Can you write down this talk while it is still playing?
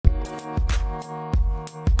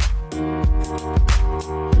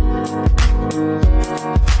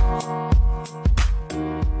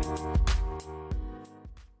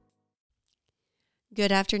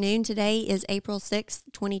Good afternoon. Today is April 6th,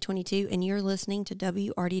 2022, and you're listening to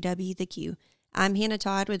WRDW the Q. I'm Hannah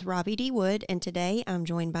Todd with WRDW Wood, and today I'm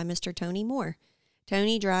joined by Mr. Tony Moore.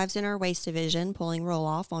 Tony drives in our waste division, pulling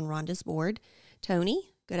roll-off on Rhonda's board.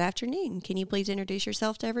 Tony, good afternoon. Can you please introduce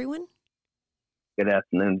yourself to everyone? Good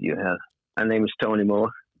afternoon to you, Hannah. My name is Tony Moore.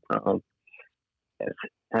 As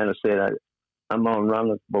Hannah said, I'm on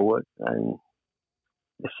Rhonda's board, and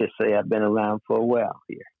let's just say I've been around for a while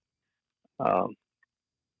here.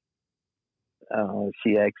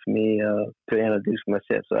 She asked me to introduce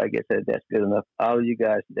myself, so I guess that's good enough. All of you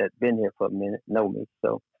guys that's been here for a minute know me,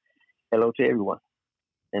 so hello to everyone,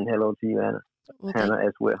 and hello to you, Hannah,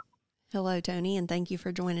 as well. Hello, Tony, and thank you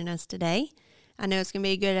for joining us today. I know it's going to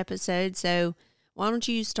be a good episode, so why don't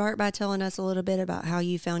you start by telling us a little bit about how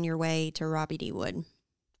you found your way to WRDW Wood?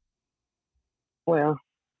 Well,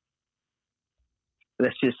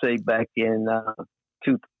 let's just say back in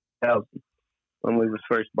 2000, when we was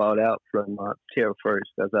first bought out from Terra First,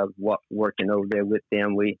 because I was working over there with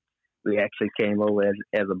them, we actually came over as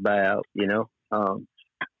a buyout.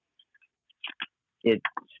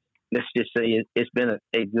 Let's just say it's been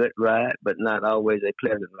a good ride, but not always a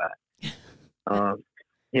pleasant ride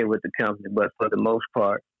here with the company. But for the most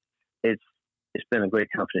part, it's been a great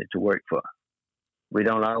company to work for. We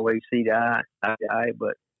don't always see the eye to eye,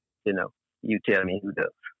 but you tell me who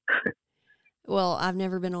does. Well, I've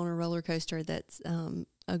never been on a roller coaster that's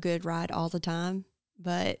a good ride all the time,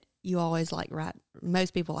 but you always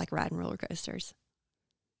most people like riding roller coasters.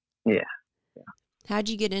 Yeah. How'd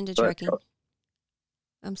you get into trucking?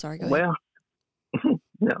 I'm sorry, go ahead. Well,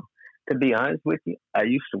 no, to be honest with you, I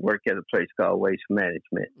used to work at a place called Waste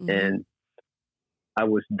Management, and I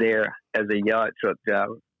was there as a yard truck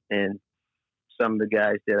driver, and some of the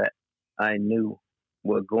guys that I knew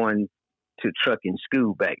were going to trucking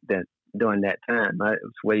school back then. During that time, it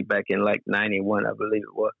was way back in like 91, I believe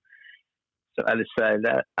it was. So I decided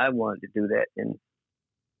that I wanted to do that, and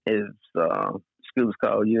his school's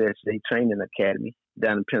called USA Training Academy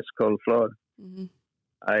down in Pensacola, Florida. Mm-hmm.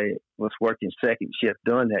 I was working second shift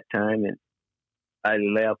during that time, and I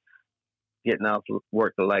left, getting off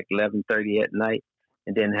work at like 11:30 at night,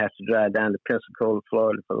 and then have to drive down to Pensacola,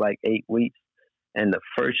 Florida for like 8 weeks. And the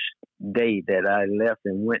first day that I left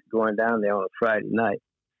and went going down there on a Friday night,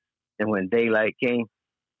 and when daylight came,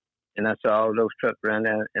 and I saw all those trucks around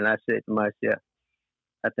there, and I said to myself,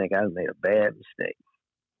 I think I made a bad mistake.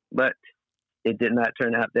 But it did not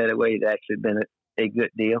turn out that way. It actually been a good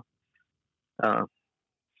deal.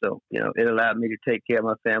 So, it allowed me to take care of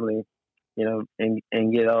my family, and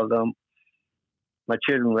get all them, my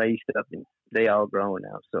children raised up, and they all grown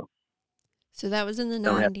now. So that was in the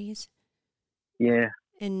 90s? Yeah.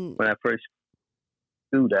 And when I first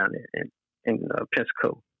flew down there in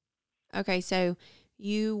Pensacola. Okay, so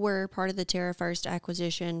you were part of the Terra First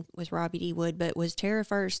acquisition with WRDW Wood, but was Terra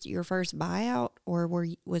First your first buyout, or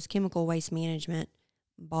was Chemical Waste Management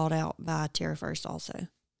bought out by Terra First also?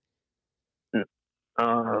 Yeah,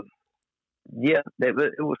 it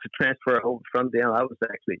was a transfer over from them. I was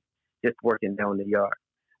actually just working down the yard.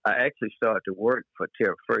 I actually started to work for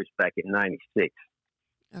Terra First back in '96.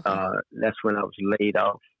 Okay. That's when I was laid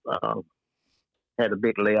off. Had a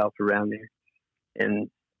big layoff around there,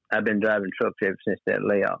 and I've been driving trucks ever since that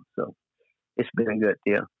layoff, so it's been a good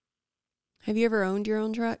deal. Have you ever owned your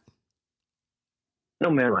own truck? No,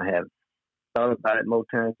 ma'am, I haven't. Thought about it more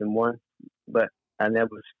times than one, but I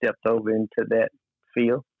never stepped over into that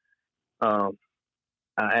field. I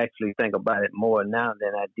actually think about it more now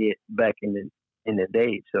than I did back in the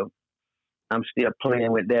day, so I'm still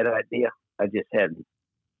playing with that idea. I just haven't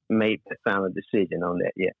made the final decision on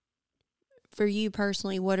that yet. For you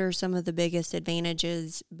personally, what are some of the biggest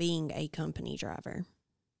advantages being a company driver?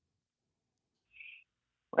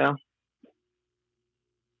 Well,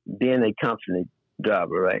 being a company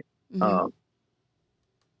driver, right?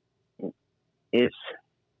 Mm-hmm. It's,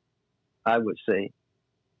 I would say,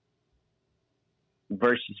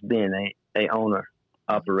 versus being a owner,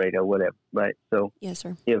 operator, or whatever, right? So, yes,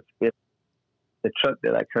 sir. If the truck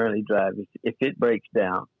that I currently drive, if it breaks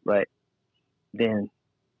down, right, then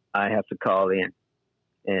I have to call in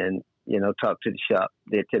and, talk to the shop.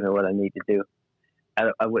 They tell me what I need to do.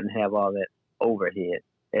 I wouldn't have all that overhead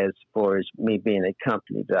as far as me being a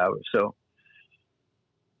company driver. So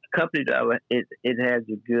company driver, it has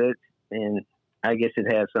the good, and I guess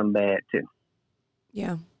it has some bad too.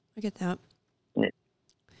 Yeah, I get that. Yeah.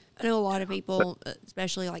 I know a lot of people,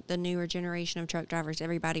 especially like the newer generation of truck drivers,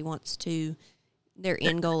 everybody wants to, their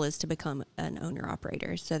end goal is to become an owner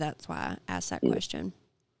operator. So that's why I asked that question.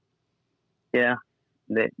 Yeah,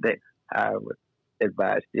 I would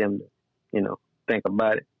advise them to, think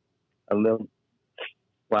about it a little.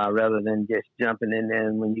 While rather than just jumping in there,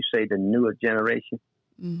 and when you say the newer generation,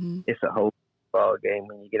 it's a whole ball game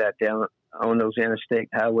when you get out there on those interstate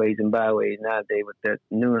highways and byways nowadays with that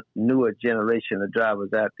newer generation of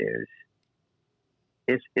drivers out there.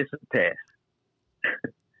 It's a task.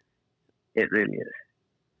 It really is.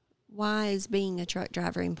 Why is being a truck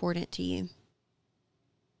driver important to you?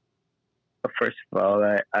 First of all,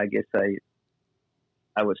 I guess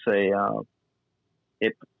I would say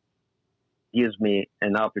it gives me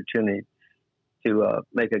an opportunity to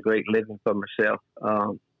make a great living for myself,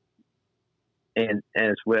 and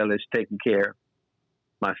as well as taking care of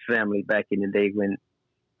my family back in the day when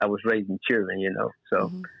I was raising children,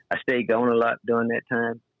 So I stayed gone a lot during that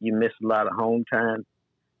time. You miss a lot of home time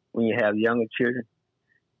when you have younger children.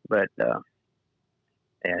 But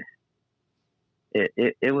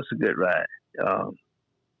it was a good ride.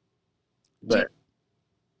 But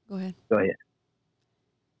go ahead. Go ahead.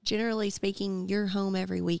 Generally speaking, you're home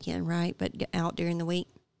every weekend, right? But out during the week?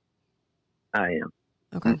 I am.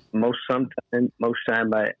 Okay. Most time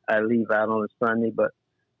I leave out on a Sunday, but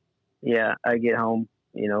yeah, I get home,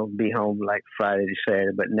 be home like Friday to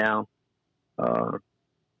Saturday. But now, I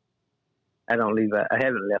don't leave out. I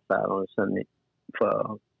haven't left out on a Sunday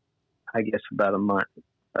for, I guess, about a month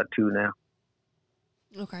or two now.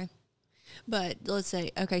 Okay. But let's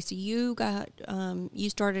say, so you got, you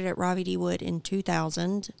started at Robbie D. Wood in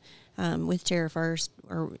 2000 with Terra First,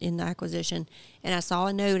 or in the acquisition. And I saw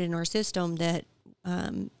a note in our system that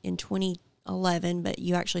in 2011, but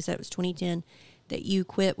you actually said it was 2010, that you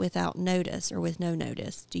quit without notice or with no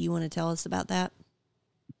notice. Do you want to tell us about that?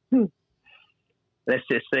 Let's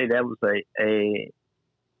just say that was a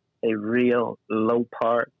real low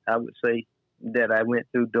part, I would say, that I went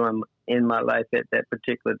through in my life at that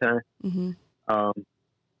particular time.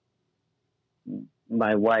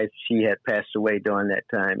 My wife, she had passed away during that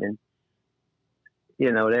time, and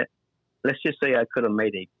that. Let's just say I could have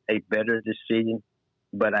made a better decision,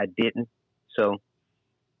 but I didn't. So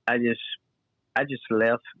I just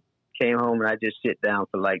left, came home, and I just sit down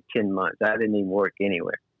for like 10 months. I didn't even work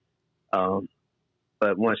anywhere.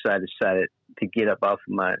 But once I decided to get up off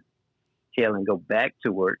of my tail and go back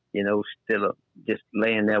to work, still just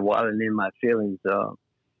laying there wallowing in my feelings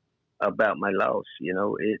about my loss.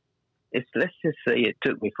 It's let's just say it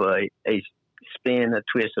took me for a spin, a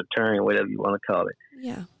twist, a turn, whatever you want to call it.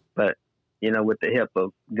 Yeah. But with the help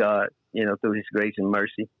of God, through His grace and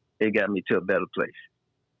mercy, it got me to a better place.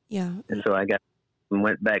 Yeah. And so I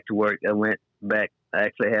went back to work. I went back. I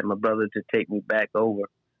actually had my brother to take me back over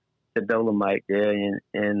to Dolomite there,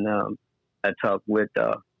 and I talked with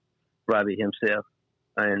Robbie himself,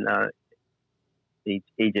 and he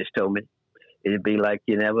just told me it'd be like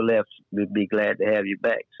you never left. We'd be glad to have you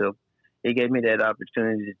back. So he gave me that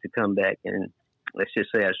opportunity to come back, and let's just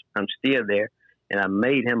say I'm still there. And I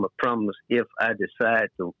made him a promise if I decide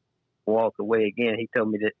to walk away again. He told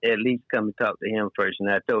me to at least come and talk to him first,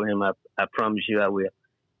 and I told him I promise you I will.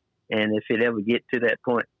 And if it ever get to that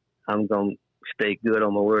point, I'm gonna stay good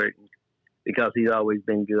on my word, because he's always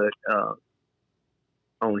been good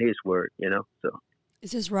on his word, So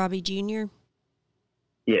is this Robbie Jr.?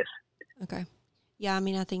 Yes. Okay. Yeah, I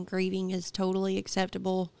mean, I think grieving is totally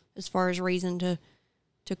acceptable as far as reason to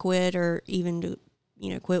quit, or even to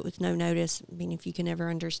quit with no notice. I mean, if you can ever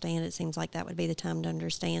understand, it seems like that would be the time to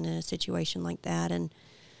understand in a situation like that. And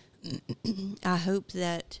I hope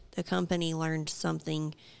that the company learned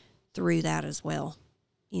something through that as well,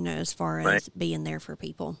 as far as being there for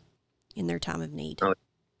people in their time of need. Oh,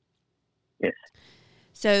 yes.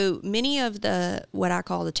 So many of what I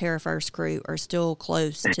call the Terra First crew are still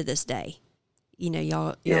close to this day.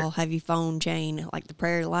 Y'all have your phone chain, like the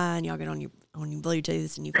prayer line. Y'all get on your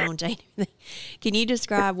Bluetooth and your phone chain. Can you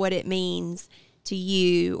describe what it means to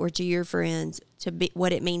you or to your friends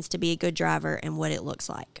what it means to be a good driver and what it looks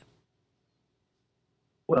like?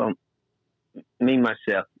 Well, me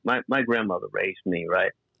myself, my grandmother raised me,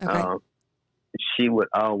 right? Okay. She would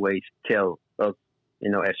always tell us,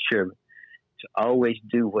 as Sherman, to always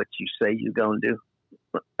do what you say you're gonna do,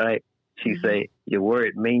 right? She say your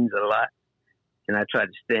word means a lot. And I try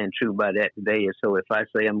to stand true by that today. And so if I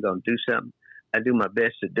say I'm going to do something, I do my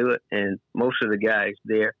best to do it. And most of the guys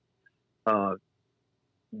there,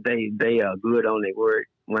 they are good on their word.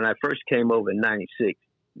 When I first came over in '96,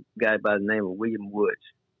 a guy by the name of William Woods,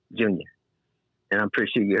 Jr., and I'm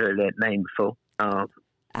pretty sure you heard that name before.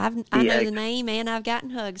 I know the name, and I've gotten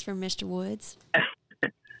hugs from Mr. Woods.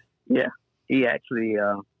 Yeah, he actually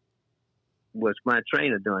was my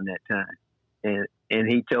trainer during that time. And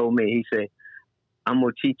he told me, he said, I'm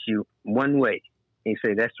going to teach you one way. He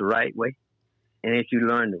said, that's the right way. And if you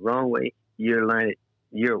learn the wrong way, you'll learn it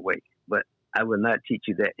your way. But I will not teach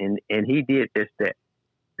you that. And he did just that.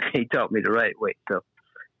 He taught me the right way. So,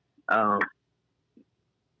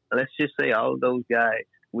 let's just say all of those guys,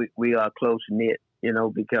 we are close knit,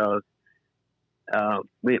 because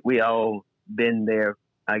we all been there,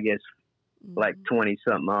 I guess, like 20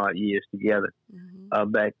 something odd years together.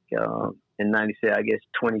 Back in '96, I guess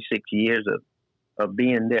 26 years of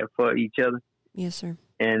being there for each other. Yes, sir.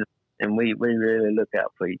 And we really look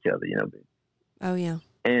out for each other, Oh, yeah.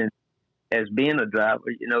 And as being a driver,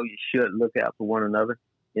 you should look out for one another,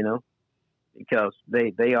 because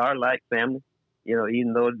they are like family,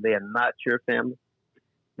 even though they are not your family.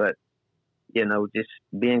 But, just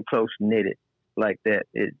being close knitted like that,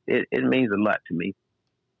 it means a lot to me.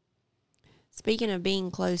 Speaking of being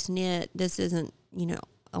close knit, this isn't,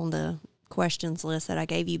 on the questions list that I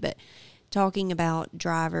gave you, but talking about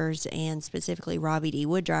drivers and specifically Robbie D.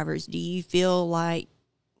 Wood drivers, do you feel like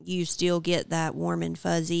you still get that warm and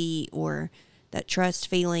fuzzy or that trust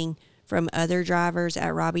feeling from other drivers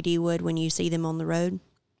at Robbie D. Wood when you see them on the road?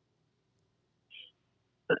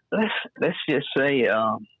 Let's just say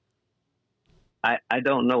I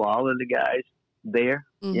don't know all of the guys there,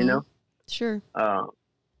 Sure.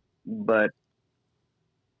 But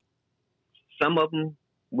some of them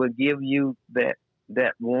will give you that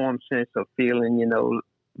warm sense of feeling,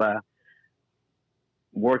 by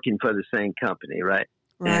working for the same company, right?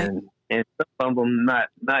 Right. And some of them not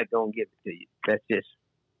gonna give it to you. That's just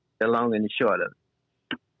the long and the short of it.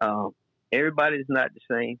 Everybody's not the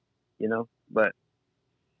same, but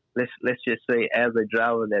let's just say as a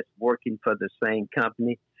driver that's working for the same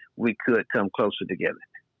company, we could come closer together.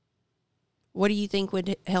 What do you think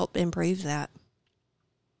would help improve that?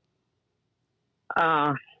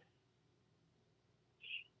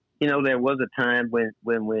 There was a time when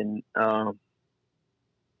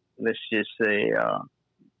let's just say,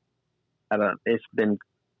 it's been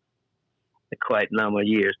quite a number of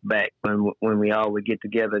years back when we all would get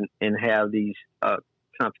together and have these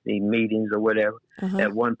company meetings or whatever.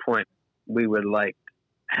 At one point, we would like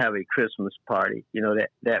have a Christmas party.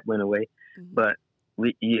 That went away, but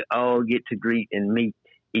you all get to greet and meet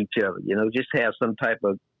each other. Just have some type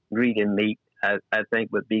of greet and meet. I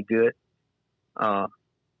think would be good.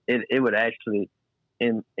 It would actually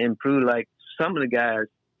improve. Like some of the guys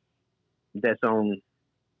that's on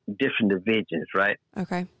different divisions, right?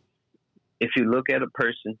 Okay. If you look at a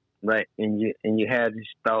person, right, and you have this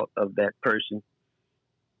thought of that person,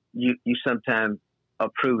 you sometimes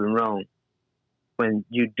are proven wrong when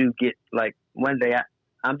you do get, like, one day,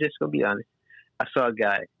 I'm just going to be honest, I saw a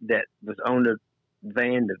guy that was on the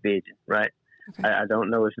van division, right? Okay. I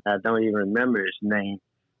don't even remember his name,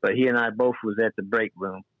 but he and I both was at the break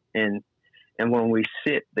room, and when we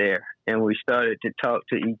sit there and we started to talk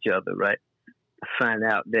to each other, right, I find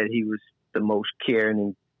out that he was the most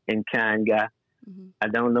caring and kind guy. I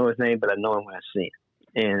don't know his name, but I know him when I see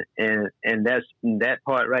him. And that's that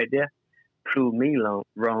part right there proved me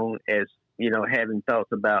wrong as, having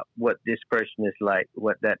thoughts about what this person is like,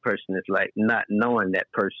 what that person is like, not knowing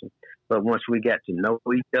that person. But once we got to know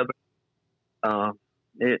each other,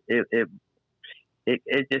 it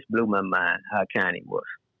just blew my mind how kind he was.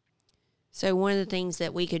 So one of the things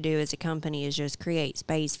that we could do as a company is just create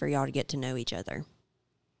space for y'all to get to know each other.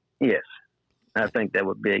 Yes. I think that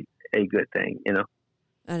would be a good thing,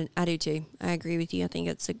 I do too. I agree with you. I think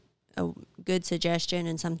it's a good suggestion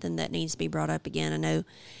and something that needs to be brought up again. I know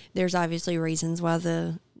there's obviously reasons why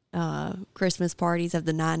the Christmas parties of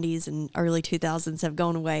the 90s and early 2000s have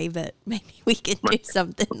gone away, but maybe we can do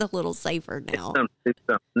something a little safer now. Do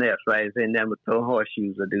something else, right? And then with throw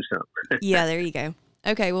horseshoes or do something. Yeah, there you go.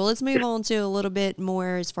 Okay, well, let's move on to a little bit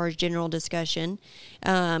more as far as general discussion.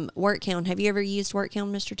 Work count. Have you ever used work count,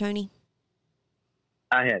 Mr. Tony?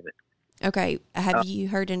 I haven't. Okay. Have you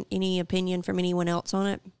heard any opinion from anyone else on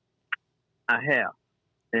it? I have.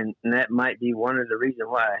 And that might be one of the reasons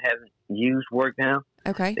why I haven't used WorkHound.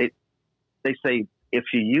 Okay. They say if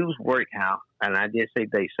you use WorkHound, and I did say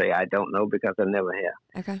they say, I don't know because I never have.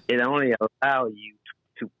 Okay. It only allows you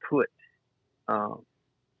to put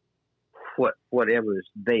whatever is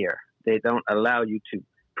there. They don't allow you to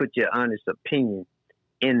put your honest opinion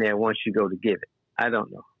in there once you go to give it. I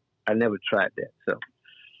don't know. I never tried that. So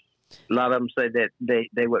a lot of them say that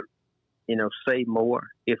they would, say more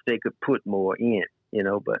if they could put more in,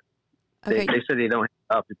 but they say they don't have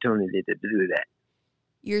the opportunity to do that.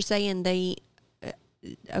 You're saying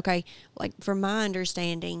okay, like from my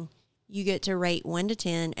understanding, you get to rate 1 to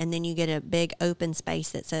 10 and then you get a big open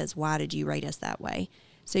space that says, why did you rate us that way?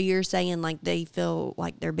 So you're saying like they feel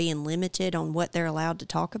like they're being limited on what they're allowed to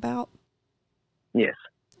talk about? Yes.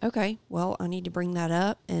 Okay. Well, I need to bring that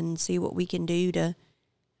up and see what we can do to,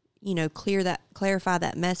 clarify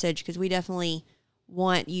that message, because we definitely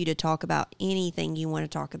want you to talk about anything you want to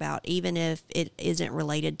talk about, even if it isn't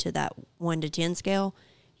related to that 1 to 10 scale.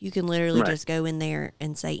 You can literally just go in there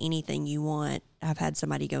and say anything you want. I've had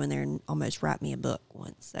somebody go in there and almost write me a book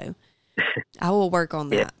once, so I will work on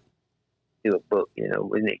that. Do a book, we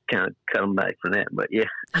need to kind of come back from that, but yeah.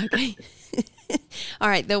 Okay. All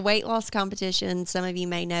right, the weight loss competition. Some of you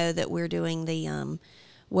may know that we're doing the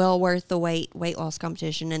Well Worth the Wait weight loss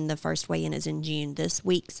competition, and the first weigh-in is in June. This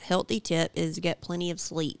week's healthy tip is get plenty of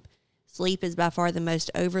sleep. Sleep is by far the most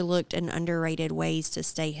overlooked and underrated ways to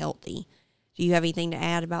stay healthy. Do you have anything to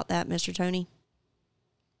add about that, Mr. Tony?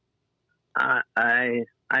 I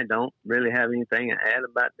don't really have anything to add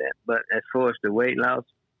about that, but as far as the weight loss,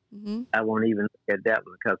 I won't even look at that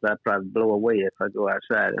one, because I'd probably blow away if I go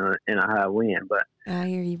outside in a high wind. But I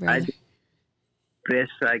hear you, brother. I do the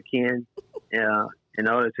best I can in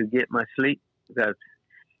order to get my sleep, because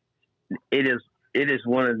it is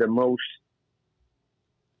one of the most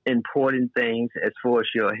important things as far as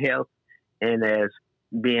your health and as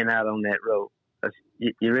being out on that road.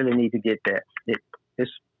 You really need to get that.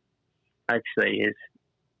 It's I'd say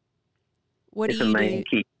it's a main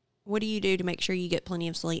key. What do you do to make sure you get plenty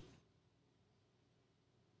of sleep?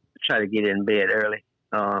 Try to get in bed early.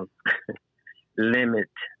 Limit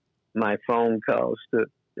my phone calls to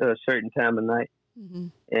a certain time of night.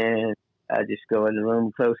 And I just go in the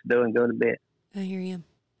room, close the door, and go to bed. I hear you.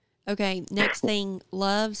 Okay, next thing,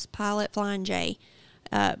 Love's Pilot Flying J.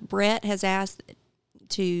 Brett has asked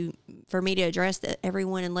for me to address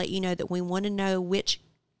everyone and let you know that we want to know which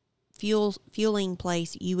fueling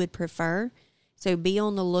place you would prefer. So be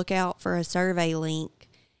on the lookout for a survey link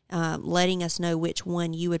letting us know which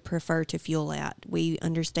one you would prefer to fuel at. We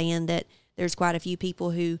understand that there's quite a few people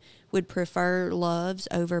who would prefer Love's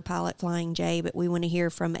over Pilot Flying J, but we want to hear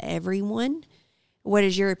from everyone. What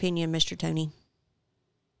is your opinion, Mr. Tony?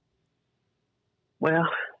 Well,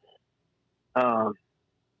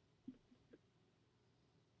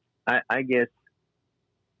 I guess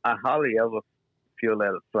I hardly ever fuel at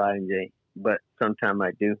a Flying J, but sometimes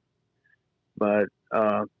I do. But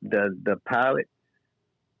the Pilot,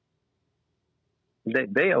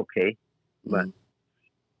 they okay, but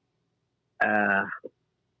the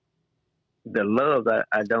Loves,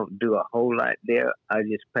 I don't do a whole lot there. I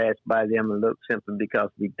just pass by them and look, simply because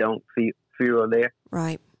we don't fuel there.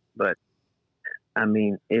 Right. But I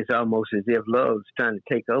mean, it's almost as if Love's trying to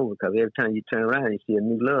take over, because every time you turn around, you see a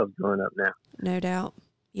new Love going up now. No doubt.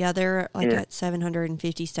 Yeah, they're at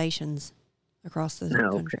 750 stations across the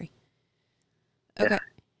country. Okay.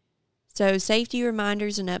 So safety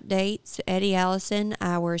reminders and updates. Eddie Allison,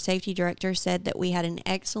 our safety director, said that we had an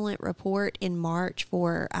excellent report in March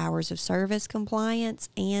for hours of service compliance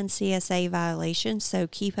and CSA violations. So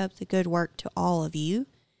keep up the good work to all of you.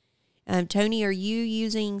 Tony, are you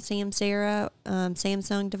using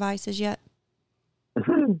Samsung devices yet?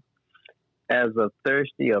 As of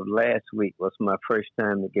Thursday of last week was my first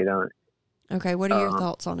time to get on it. Okay, what are your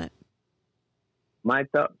thoughts on it? My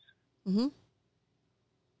thoughts?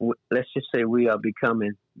 Let's just say we are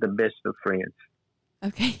becoming the best of friends.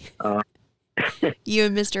 Okay. You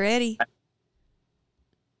and Mr. Eddie?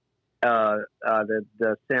 The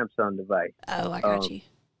Samsung device. Oh, I got you.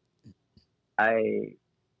 I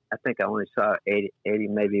think I only saw Eddie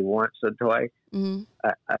maybe once or twice.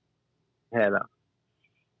 I had a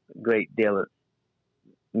great deal of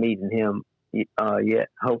meeting him yet.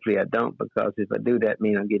 Hopefully I don't, because if I do, that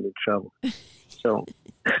means I'm getting in trouble. So,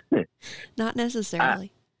 not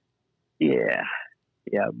necessarily.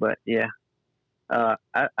 But I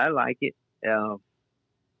like it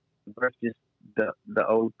versus the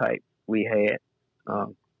old type we had.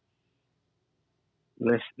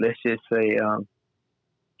 Let's just say,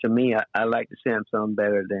 to me, I like the Samsung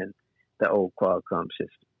better than the old Qualcomm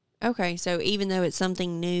system. Okay, so even though it's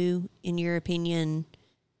something new, in your opinion,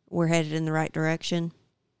 we're headed in the right direction?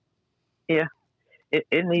 Yeah. It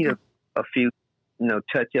needs a few,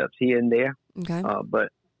 touch-ups here and there. Okay.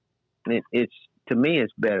 But it's to me,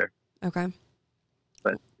 it's better. Okay.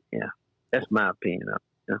 But, yeah, that's my opinion of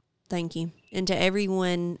it. Thank you. And to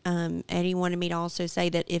everyone, Eddie wanted me to also say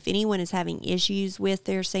that if anyone is having issues with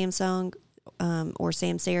their Samsung or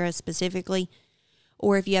Samsara specifically,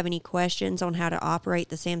 or if you have any questions on how to operate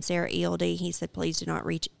the Samsara ELD, he said, please do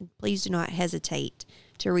not hesitate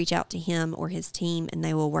to reach out to him or his team, and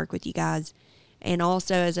they will work with you guys. And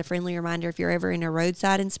also, as a friendly reminder, if you're ever in a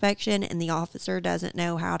roadside inspection and the officer doesn't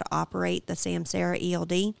know how to operate the Samsara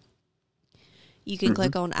ELD, you can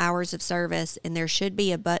click on hours of service, and there should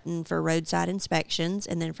be a button for roadside inspections.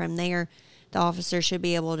 And then from there, the officer should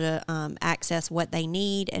be able to access what they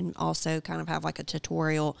need, and also kind of have like a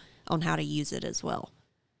tutorial on how to use it as well.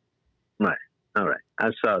 Right. All right.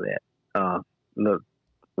 I saw that little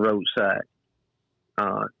roadside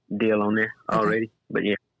deal on there already. Okay. But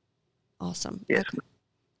yeah. Awesome. Yes. Okay.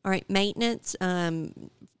 All right. Maintenance.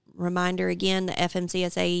 Reminder again, the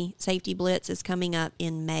FMCSA Safety Blitz is coming up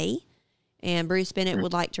in May. And Bruce Bennett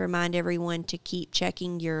would like to remind everyone to keep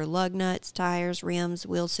checking your lug nuts, tires, rims,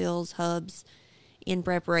 wheel seals, hubs in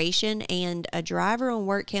preparation. And a driver on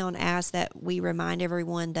work count asked that we remind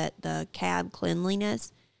everyone that the cab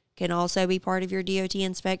cleanliness can also be part of your DOT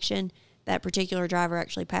inspection. That particular driver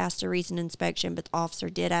actually passed a recent inspection, but the officer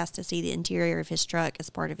did ask to see the interior of his truck as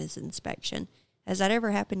part of his inspection. Has that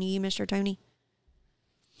ever happened to you, Mr. Tony?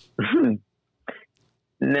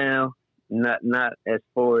 No, not as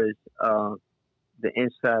far as the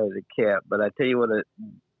inside of the cab, but I tell you what a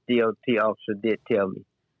DOT officer did tell me.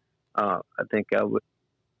 I think I was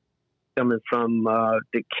coming from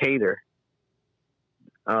Decatur,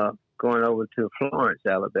 going over to Florence,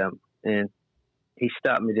 Alabama, and he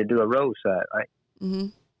stopped me to do a roadside, right? Mm-hmm.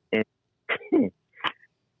 And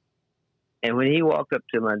and when he walked up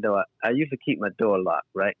to my door, I usually keep my door locked,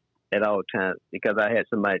 right, at all times, because I had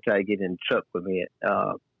somebody try to get in the truck with me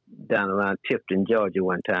down around Tifton, Georgia,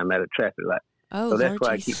 one time at a traffic light. Oh, so that's Lord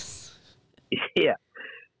why Jesus. I keep. Yeah,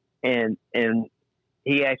 and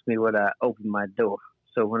he asked me would I open my door.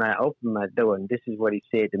 So when I opened my door, and this is what he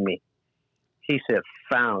said to me, he said,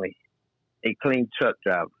 "Finally, a clean truck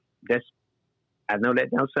driver." I know that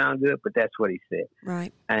don't sound good, but that's what he said.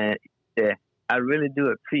 Right. And I really do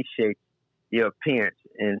appreciate your appearance,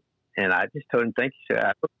 and I just told him thank you,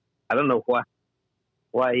 sir. I don't know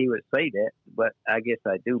why he would say that, but I guess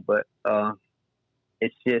I do. But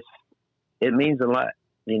it's just, it means a lot,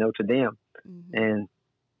 to them. Mm-hmm. And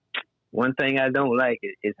one thing I don't like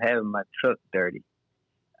is having my truck dirty.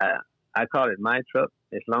 I call it my truck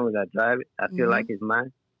as long as I drive it. I feel like it's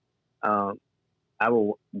mine. I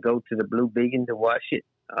will go to the Blue Beacon to wash it.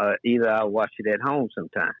 Either I'll wash it at home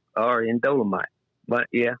sometime or in Dolomite. But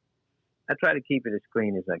yeah, I try to keep it as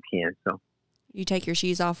clean as I can. So you take your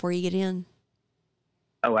shoes off before you get in?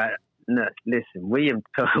 Oh, no, listen, William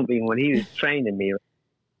told me when he was training me,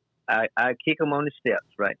 I kick him on the steps,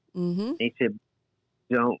 right? Mm-hmm. He said,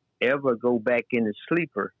 don't ever go back in the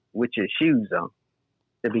sleeper with your shoes on.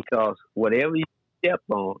 Because whatever you step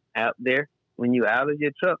on out there, when you're out of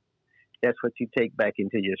your truck, that's what you take back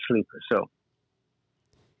into your sleeper. So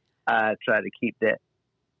I try to keep that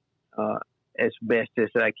as best as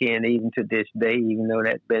I can, even to this day, even though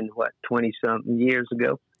that's been, 20-something years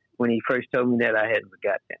ago. When he first told me that, I hadn't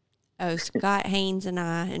forgot that. Oh, Scott Haynes and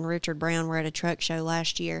I and Richard Brown were at a truck show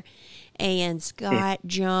last year, and Scott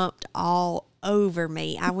jumped all over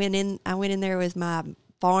me. I went in there with my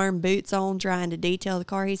farm boots on trying to detail the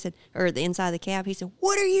car. He said, or the inside of the cab. He said,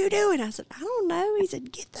 "What are you doing?" I said, "I don't know." He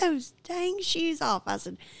said, "Get those dang shoes off." I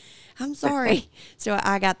said, "I'm sorry." So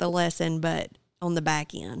I got the lesson, but on the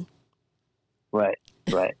back end. Right.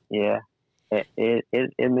 Yeah.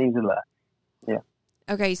 It means a lot. Yeah.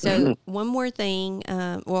 Okay, so one more thing,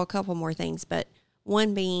 a couple more things, but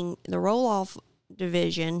one being the roll-off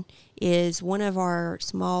division is one of our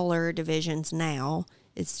smaller divisions now.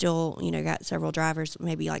 It's still, got several drivers,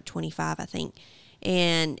 maybe like 25, I think,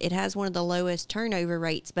 and it has one of the lowest turnover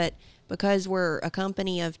rates, but because we're a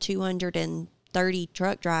company of 230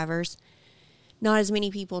 truck drivers, not as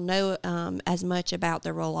many people know as much about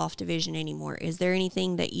the roll-off division anymore. Is there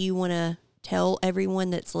anything that you want to tell everyone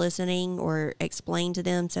that's listening or explain to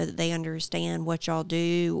them so that they understand what y'all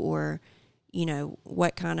do or,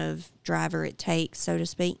 what kind of driver it takes, so to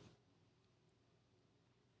speak?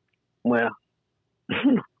 Well,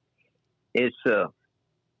 it's a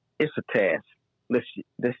task. Let's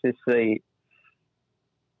just say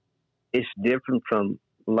it's different from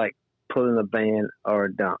like pulling a van or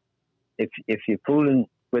a dump. If you're fooling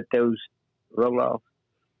with those roll-offs,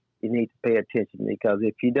 you need to pay attention, because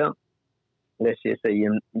if you don't, let's just say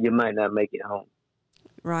you might not make it home.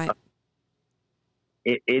 Right.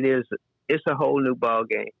 It's a whole new ball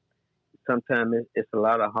game. Sometimes it's a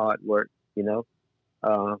lot of hard work,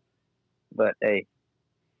 but hey,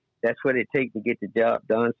 that's what it takes to get the job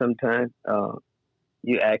done. Sometimes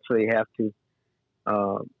you actually have to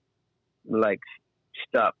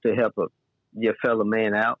stop to help your fellow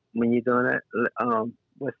man out when you're doing that.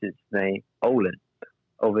 What's his name? Olin,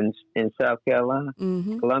 over in South Carolina,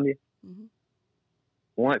 Columbia. Mm-hmm.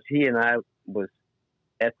 Once he and I was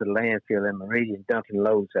at the landfill in Meridian dumping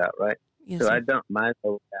loads out, right? Yes, so sir. I dumped my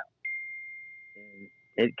load out. And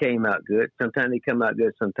it came out good. Sometimes they come out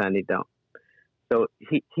good, sometimes they don't. So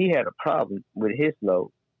he had a problem with his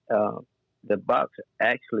load. The box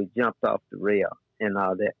actually jumped off the rail and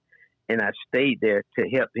all that. and I stayed there to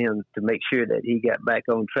help him to make sure that he got back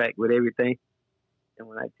on track with everything. And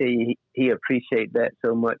when I tell you, he appreciated that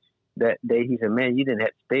so much that day. He said, "Man, you didn't have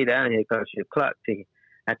to stay down here because your clock ticking."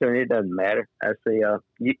 I told him, "It doesn't matter." I say,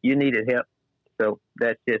 you needed help. So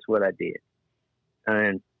that's just what I did.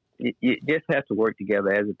 And you just have to work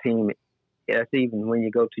together as a team. That's even when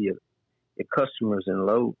you go to your customers and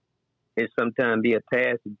load. It sometimes be a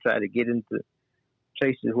task to try to get into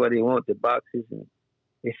places where they want the boxes. And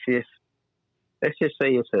it's just, let's just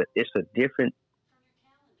say it's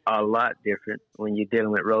a lot different when you're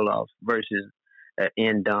dealing with roll-offs versus an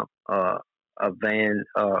end dump, a van,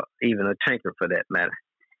 or even a tanker for that matter.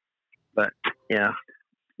 But yeah,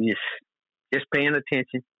 just paying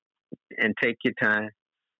attention and take your time,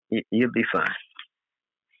 you'll be fine.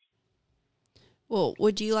 Well,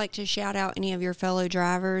 would you like to shout out any of your fellow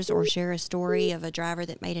drivers or share a story of a driver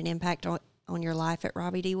that made an impact on your life at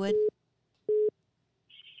Robbie D. Wood?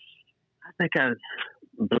 I think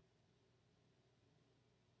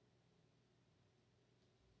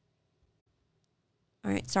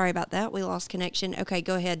All right, sorry about that. We lost connection. Okay,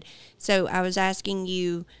 go ahead. So I was asking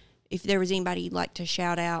you if there was anybody you'd like to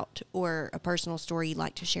shout out or a personal story you'd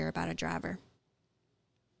like to share about a driver.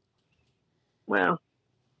 Well,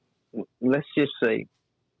 let's just say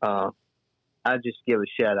I just give a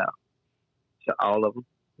shout out to all of them.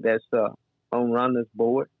 That's on Rhonda's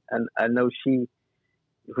board. And I know she,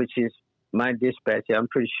 which is my dispatcher, I'm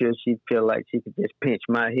pretty sure she'd feel like she could just pinch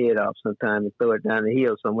my head off sometime and throw it down the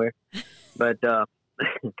hill somewhere. But,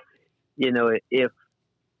 you know, if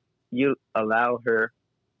you allow her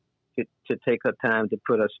to take her time to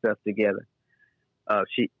put her stuff together,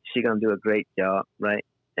 she gonna do a great job, right?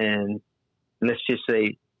 And let's just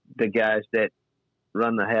say the guys that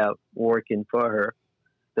run the house working for her,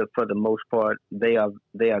 for the most part, they are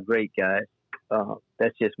great guys.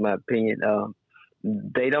 That's just my opinion.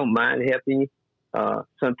 They don't mind helping you.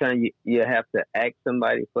 Sometimes you have to ask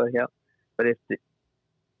somebody for help, but if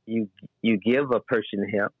you give a person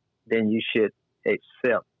help, then you should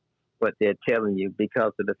accept what they're telling you,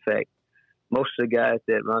 because of the fact most of the guys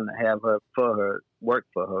that run to have her for her, work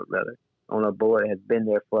for her rather, on her board, have been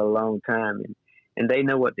there for a long time, and they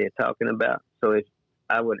know what they're talking about. So if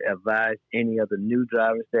I would advise any of the new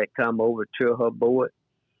drivers that come over to her board,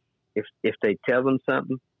 if they tell them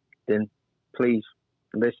something, then please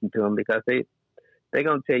listen to them, because they're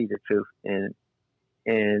gonna tell you the truth, and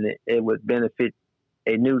it would benefit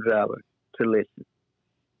a new driver to listen.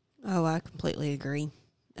 Oh, I completely agree.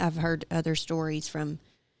 I've heard other stories from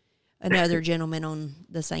another gentleman on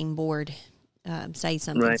the same board say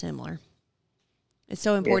something similar. It's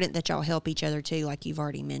so important that y'all help each other too, like you've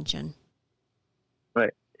already mentioned.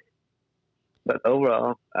 Right. But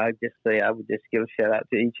overall, I would just give a shout out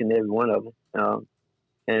to each and every one of them.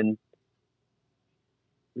 And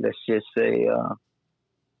let's just say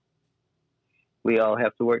we all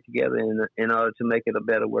have to work together in order to make it a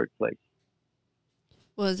better workplace.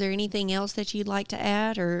 Well, is there anything else that you'd like to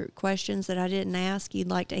add, or questions that I didn't ask you'd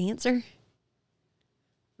like to answer?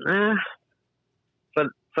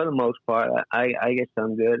 For the most part, I guess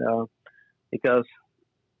I'm good, because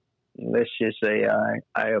let's just say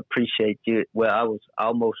I appreciate you. Well, I was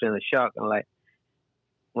almost in a shock. I'm like,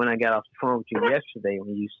 when I got off the phone with you yesterday,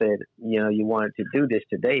 when you said, you know, you wanted to do this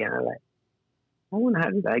today, and I'm like, I wonder how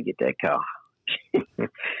did I get that call?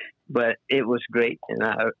 But it was great, and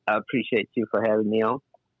I appreciate you for having me on.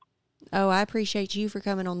 Oh, I appreciate you for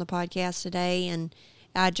coming on the podcast today, and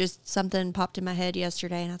something popped in my head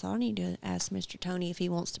yesterday, and I thought I need to ask Mr. Tony if he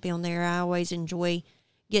wants to be on there. I always enjoy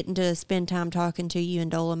getting to spend time talking to you and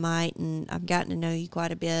Dolomite, and I've gotten to know you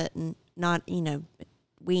quite a bit, and not, you know,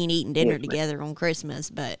 we ain't eating dinner together on Christmas,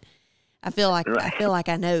 but I feel like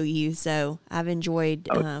I know you, so I've enjoyed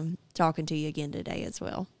talking to you again today as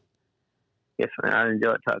well. Yes, man. I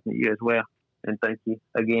enjoyed talking to you as well, and thank you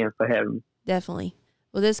again for having me. Definitely.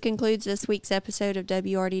 Well, this concludes this week's episode of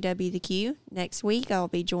WRDW the Q. Next week, I'll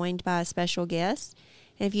be joined by a special guest.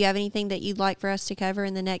 And if you have anything that you'd like for us to cover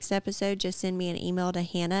in the next episode, just send me an email to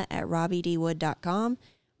hannah@robbiedwood.com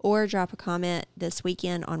or drop a comment this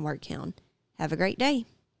weekend on WorkHound. Have a great day.